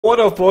What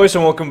up, boys,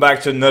 and welcome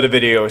back to another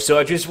video. So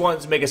I just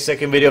wanted to make a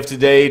second video of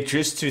today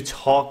just to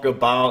talk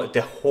about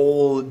the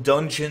whole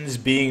dungeons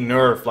being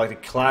nerfed, like the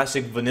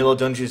classic vanilla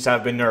dungeons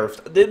have been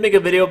nerfed. I did make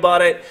a video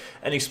about it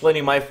and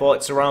explaining my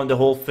thoughts around the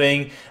whole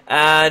thing,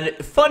 and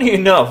funny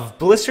enough,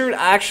 Blizzard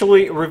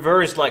actually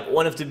reversed like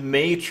one of the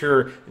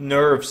major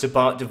nerfs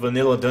about the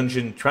vanilla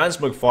dungeon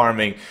transmog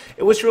farming.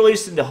 It was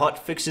released in the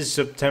hotfixes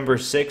September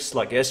 6th,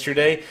 like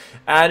yesterday,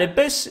 and it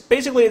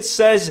basically it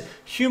says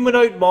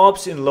humanoid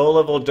mobs in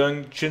low-level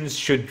dungeons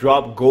should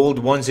drop gold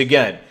once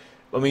again.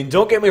 I mean,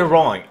 don't get me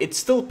wrong, it's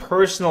still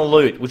personal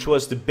loot, which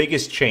was the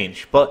biggest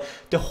change, but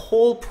the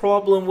whole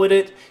problem with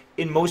it,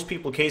 in most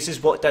people's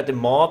cases, was that the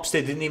mobs,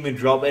 they didn't even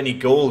drop any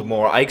gold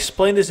more. I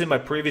explained this in my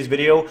previous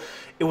video.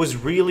 It was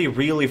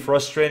really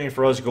frustrating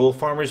for us gold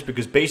farmers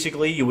because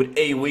basically you would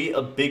AoE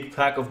a big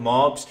pack of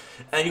mobs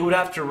and you would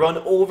have to run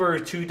over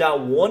to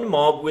that one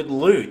mob with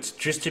loot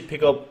just to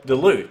pick up the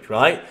loot,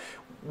 right?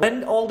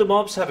 When all the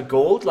mobs have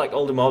gold, like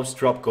all the mobs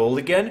drop gold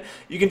again,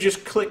 you can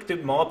just click the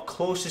mob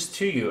closest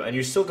to you and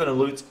you're still gonna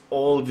loot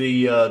all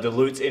the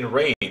loot in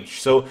range.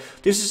 So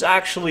this is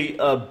actually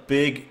a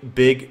big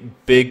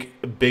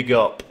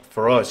up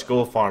for us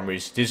gold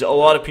farmers. There's a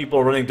lot of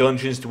people running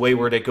dungeons the way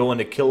where they go and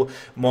they kill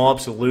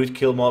mobs, loot,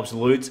 kill mobs,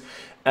 loot.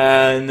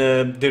 And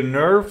the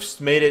nerfs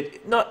made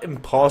it not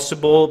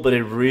impossible, but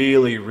it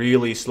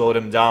really slowed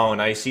them down.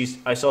 I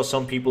saw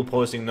some people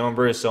posting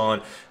numbers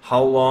on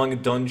how long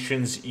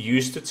dungeons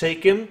used to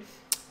take him,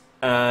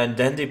 and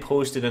then they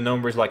posted the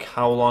numbers like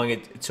how long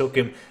it took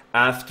him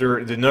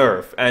after the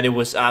nerf, and it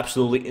was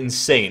absolutely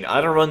insane.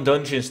 I don't run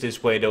dungeons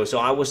this way though, so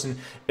I wasn't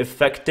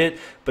affected,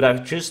 but I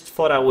just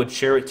thought I would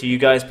share it to you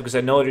guys because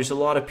I know there's a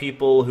lot of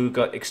people who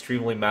got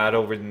extremely mad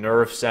over the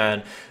nerfs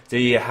and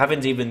they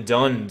haven't even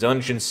done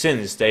dungeons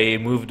since they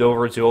moved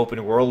over to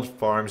open world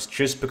farms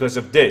just because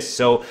of this.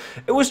 So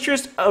it was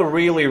just a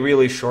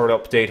really short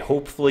update.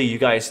 Hopefully you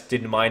guys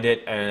didn't mind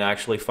it and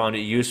actually found it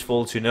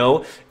useful to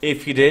know.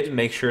 If you did,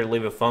 make sure to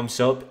leave a thumbs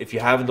up. If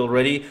you haven't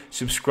already,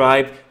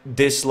 subscribe,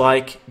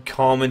 dislike,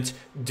 comment,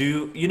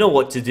 you know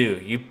what to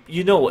do.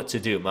 You know what to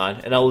do,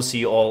 man. And I will see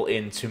you all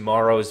in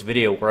tomorrow's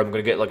video where I'm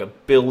gonna get like 1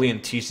 billion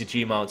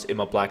TCG mounts in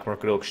my black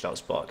market auction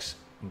house box.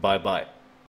 Bye bye.